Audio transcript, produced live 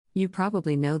You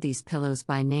probably know these pillows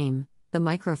by name, the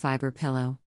microfiber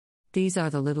pillow. These are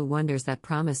the little wonders that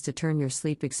promise to turn your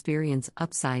sleep experience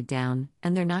upside down,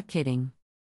 and they're not kidding.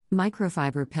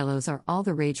 Microfiber pillows are all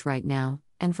the rage right now,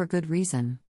 and for good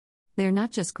reason. They're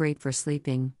not just great for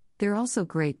sleeping, they're also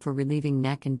great for relieving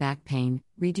neck and back pain,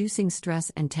 reducing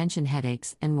stress and tension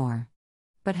headaches, and more.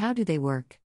 But how do they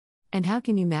work? And how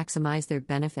can you maximize their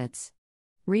benefits?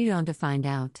 Read on to find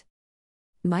out.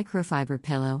 Microfiber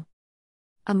pillow.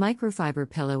 A microfiber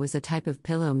pillow is a type of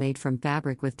pillow made from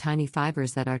fabric with tiny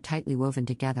fibers that are tightly woven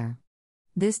together.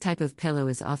 This type of pillow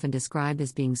is often described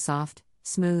as being soft,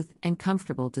 smooth, and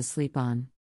comfortable to sleep on.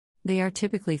 They are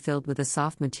typically filled with a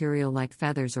soft material like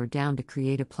feathers or down to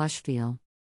create a plush feel.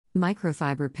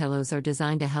 Microfiber pillows are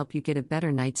designed to help you get a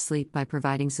better night's sleep by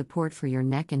providing support for your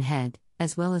neck and head,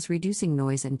 as well as reducing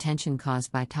noise and tension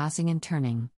caused by tossing and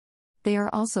turning. They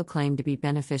are also claimed to be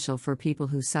beneficial for people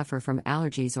who suffer from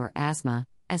allergies or asthma,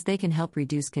 as they can help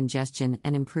reduce congestion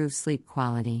and improve sleep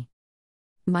quality.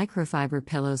 Microfiber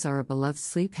pillows are a beloved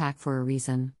sleep hack for a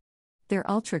reason. They're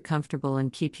ultra comfortable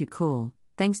and keep you cool,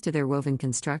 thanks to their woven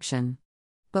construction.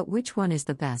 But which one is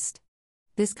the best?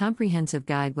 This comprehensive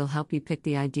guide will help you pick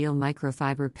the ideal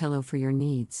microfiber pillow for your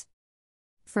needs.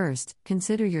 First,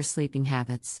 consider your sleeping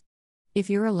habits. If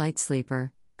you're a light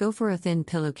sleeper, go for a thin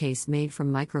pillowcase made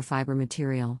from microfiber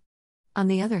material. On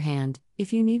the other hand,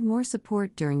 if you need more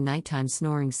support during nighttime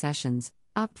snoring sessions,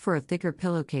 opt for a thicker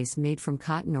pillowcase made from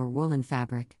cotton or woolen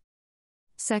fabric.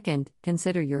 Second,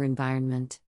 consider your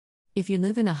environment. If you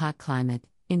live in a hot climate,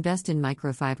 invest in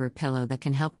microfiber pillow that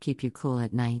can help keep you cool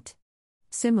at night.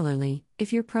 Similarly,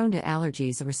 if you're prone to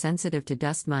allergies or sensitive to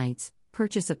dust mites,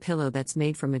 purchase a pillow that's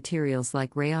made from materials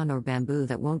like rayon or bamboo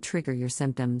that won't trigger your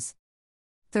symptoms.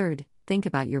 Third, think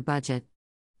about your budget.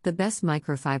 The best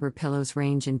microfiber pillows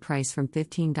range in price from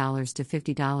 $15 to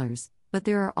 $50, but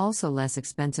there are also less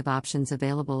expensive options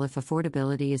available if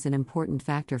affordability is an important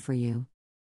factor for you.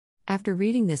 After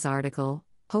reading this article,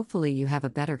 hopefully you have a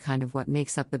better kind of what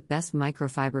makes up the best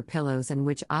microfiber pillows and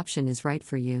which option is right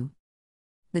for you.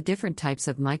 The different types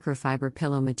of microfiber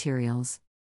pillow materials.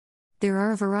 There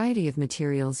are a variety of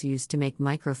materials used to make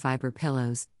microfiber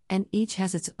pillows, and each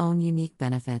has its own unique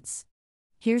benefits.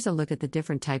 Here's a look at the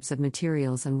different types of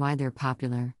materials and why they're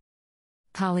popular.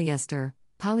 Polyester.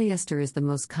 Polyester is the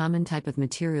most common type of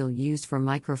material used for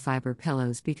microfiber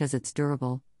pillows because it's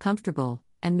durable, comfortable,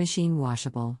 and machine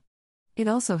washable. It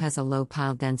also has a low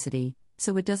pile density,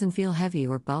 so it doesn't feel heavy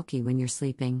or bulky when you're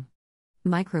sleeping.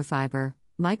 Microfiber.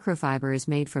 Microfiber is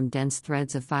made from dense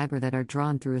threads of fiber that are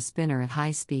drawn through a spinner at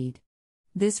high speed.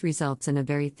 This results in a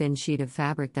very thin sheet of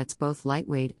fabric that's both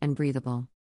lightweight and breathable.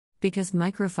 Because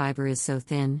microfiber is so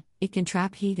thin, it can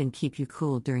trap heat and keep you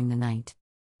cool during the night.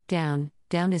 Down.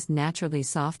 Down is naturally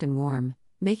soft and warm,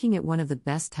 making it one of the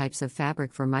best types of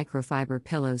fabric for microfiber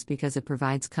pillows because it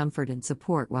provides comfort and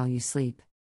support while you sleep.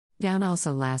 Down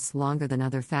also lasts longer than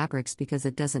other fabrics because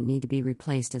it doesn't need to be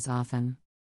replaced as often.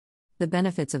 The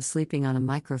benefits of sleeping on a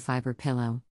microfiber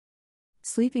pillow.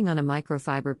 Sleeping on a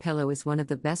microfiber pillow is one of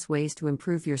the best ways to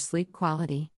improve your sleep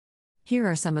quality. Here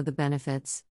are some of the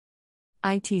benefits.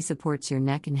 IT supports your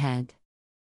neck and head.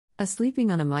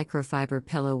 Sleeping on a microfiber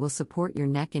pillow will support your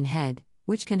neck and head,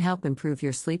 which can help improve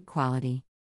your sleep quality.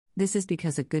 This is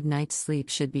because a good night's sleep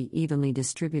should be evenly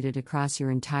distributed across your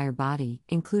entire body,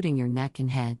 including your neck and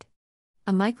head.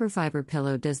 A microfiber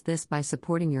pillow does this by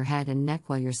supporting your head and neck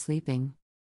while you're sleeping.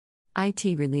 IT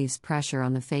relieves pressure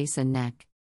on the face and neck.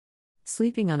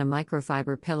 Sleeping on a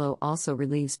microfiber pillow also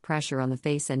relieves pressure on the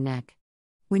face and neck.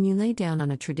 When you lay down on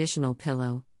a traditional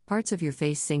pillow, parts of your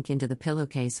face sink into the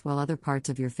pillowcase while other parts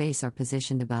of your face are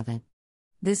positioned above it.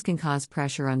 This can cause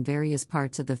pressure on various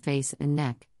parts of the face and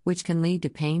neck, which can lead to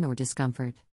pain or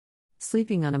discomfort.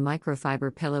 Sleeping on a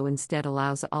microfiber pillow instead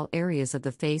allows all areas of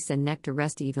the face and neck to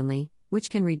rest evenly, which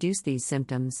can reduce these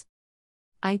symptoms.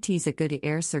 IT's a good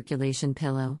air circulation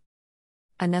pillow.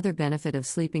 Another benefit of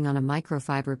sleeping on a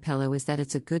microfiber pillow is that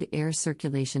it's a good air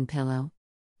circulation pillow.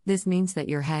 This means that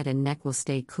your head and neck will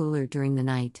stay cooler during the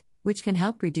night, which can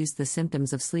help reduce the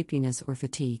symptoms of sleepiness or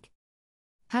fatigue.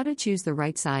 How to choose the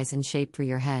right size and shape for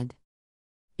your head.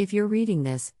 If you're reading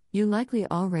this, you likely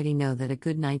already know that a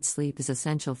good night's sleep is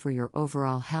essential for your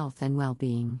overall health and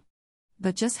well-being.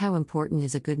 But just how important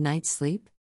is a good night's sleep?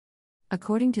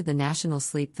 According to the National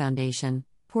Sleep Foundation,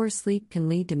 poor sleep can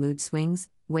lead to mood swings,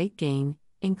 weight gain,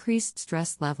 increased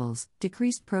stress levels,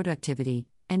 decreased productivity,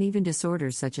 and even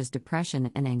disorders such as depression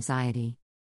and anxiety.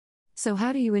 So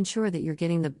how do you ensure that you're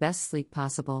getting the best sleep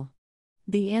possible?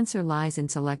 The answer lies in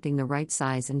selecting the right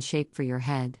size and shape for your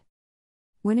head.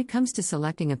 When it comes to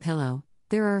selecting a pillow,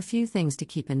 there are a few things to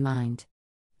keep in mind.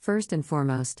 First and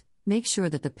foremost, make sure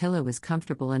that the pillow is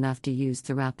comfortable enough to use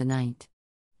throughout the night.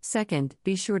 Second,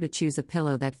 be sure to choose a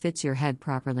pillow that fits your head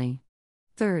properly.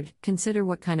 Third, consider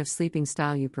what kind of sleeping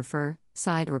style you prefer,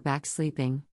 side or back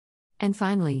sleeping. And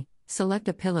finally, select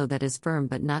a pillow that is firm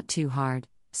but not too hard.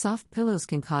 Soft pillows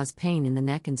can cause pain in the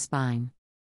neck and spine.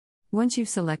 Once you've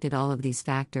selected all of these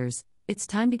factors, it's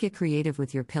time to get creative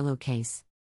with your pillowcase.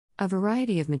 A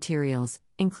variety of materials,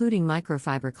 including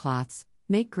microfiber cloths,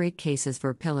 make great cases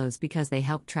for pillows because they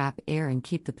help trap air and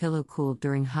keep the pillow cool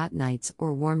during hot nights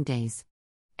or warm days.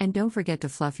 And don't forget to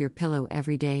fluff your pillow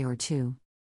every day or two.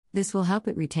 This will help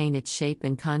it retain its shape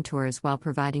and contours while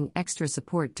providing extra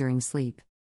support during sleep.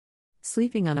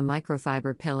 Sleeping on a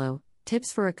microfiber pillow,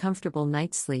 tips for a comfortable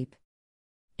night's sleep.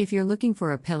 If you're looking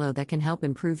for a pillow that can help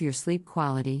improve your sleep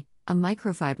quality, a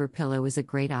microfiber pillow is a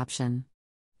great option.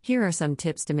 Here are some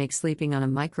tips to make sleeping on a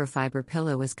microfiber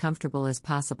pillow as comfortable as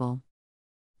possible.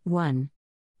 1.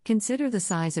 Consider the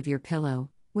size of your pillow.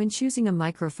 When choosing a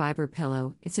microfiber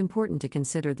pillow, it's important to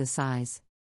consider the size.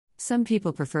 Some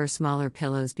people prefer smaller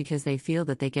pillows because they feel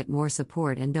that they get more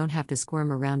support and don't have to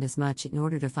squirm around as much in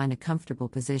order to find a comfortable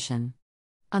position.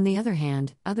 On the other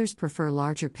hand, others prefer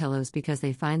larger pillows because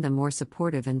they find them more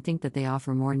supportive and think that they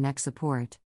offer more neck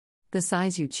support. The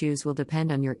size you choose will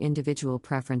depend on your individual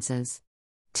preferences.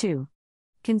 2.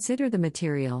 Consider the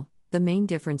material. The main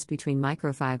difference between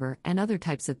microfiber and other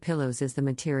types of pillows is the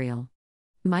material.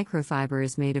 Microfiber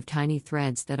is made of tiny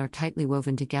threads that are tightly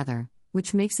woven together,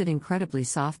 which makes it incredibly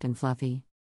soft and fluffy.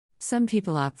 Some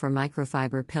people opt for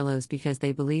microfiber pillows because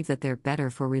they believe that they're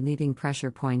better for relieving pressure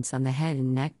points on the head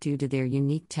and neck due to their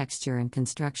unique texture and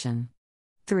construction.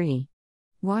 3.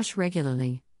 Wash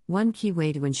regularly. One key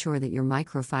way to ensure that your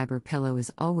microfiber pillow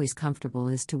is always comfortable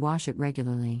is to wash it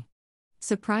regularly.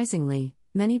 Surprisingly,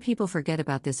 many people forget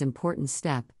about this important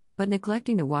step, but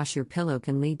neglecting to wash your pillow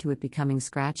can lead to it becoming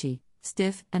scratchy,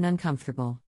 stiff, and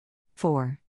uncomfortable.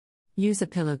 4. Use a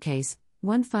pillowcase.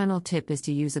 One final tip is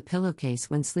to use a pillowcase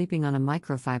when sleeping on a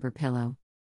microfiber pillow.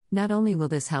 Not only will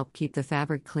this help keep the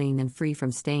fabric clean and free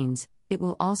from stains, it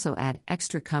will also add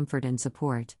extra comfort and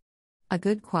support. A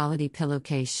good quality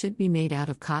pillowcase should be made out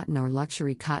of cotton or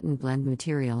luxury cotton blend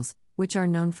materials, which are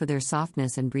known for their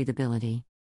softness and breathability.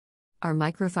 Are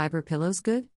microfiber pillows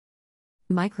good?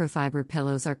 Microfiber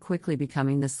pillows are quickly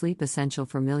becoming the sleep essential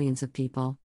for millions of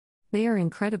people. They are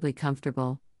incredibly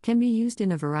comfortable, can be used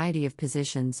in a variety of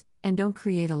positions, and don't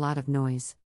create a lot of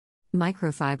noise.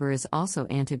 Microfiber is also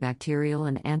antibacterial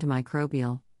and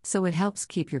antimicrobial, so it helps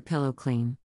keep your pillow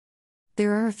clean.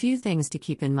 There are a few things to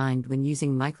keep in mind when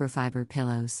using microfiber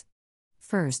pillows.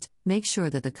 First, make sure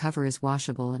that the cover is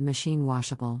washable and machine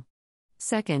washable.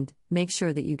 Second, make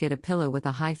sure that you get a pillow with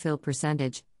a high fill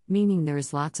percentage, meaning there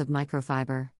is lots of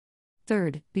microfiber.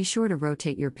 Third, be sure to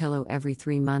rotate your pillow every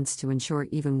 3 months to ensure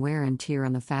even wear and tear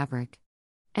on the fabric.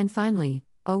 And finally,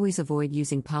 always avoid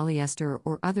using polyester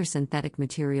or other synthetic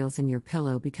materials in your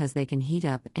pillow because they can heat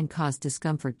up and cause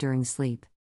discomfort during sleep.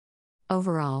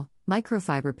 Overall,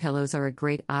 microfiber pillows are a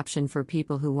great option for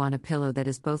people who want a pillow that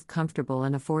is both comfortable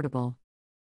and affordable.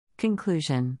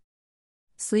 Conclusion: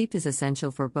 sleep is essential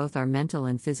for both our mental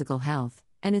and physical health,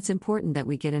 and it's important that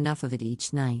we get enough of it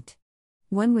each night.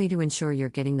 One way to ensure you're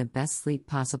getting the best sleep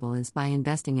possible is by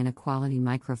investing in a quality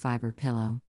microfiber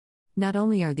pillow. Not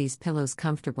only are these pillows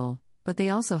comfortable, but they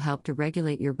also help to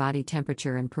regulate your body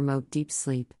temperature and promote deep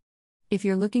sleep. If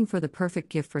you're looking for the perfect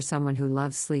gift for someone who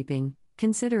loves sleeping,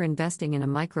 consider investing in a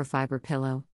microfiber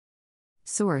pillow.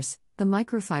 Source: the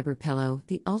microfiber pillow,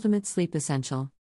 the ultimate sleep essential.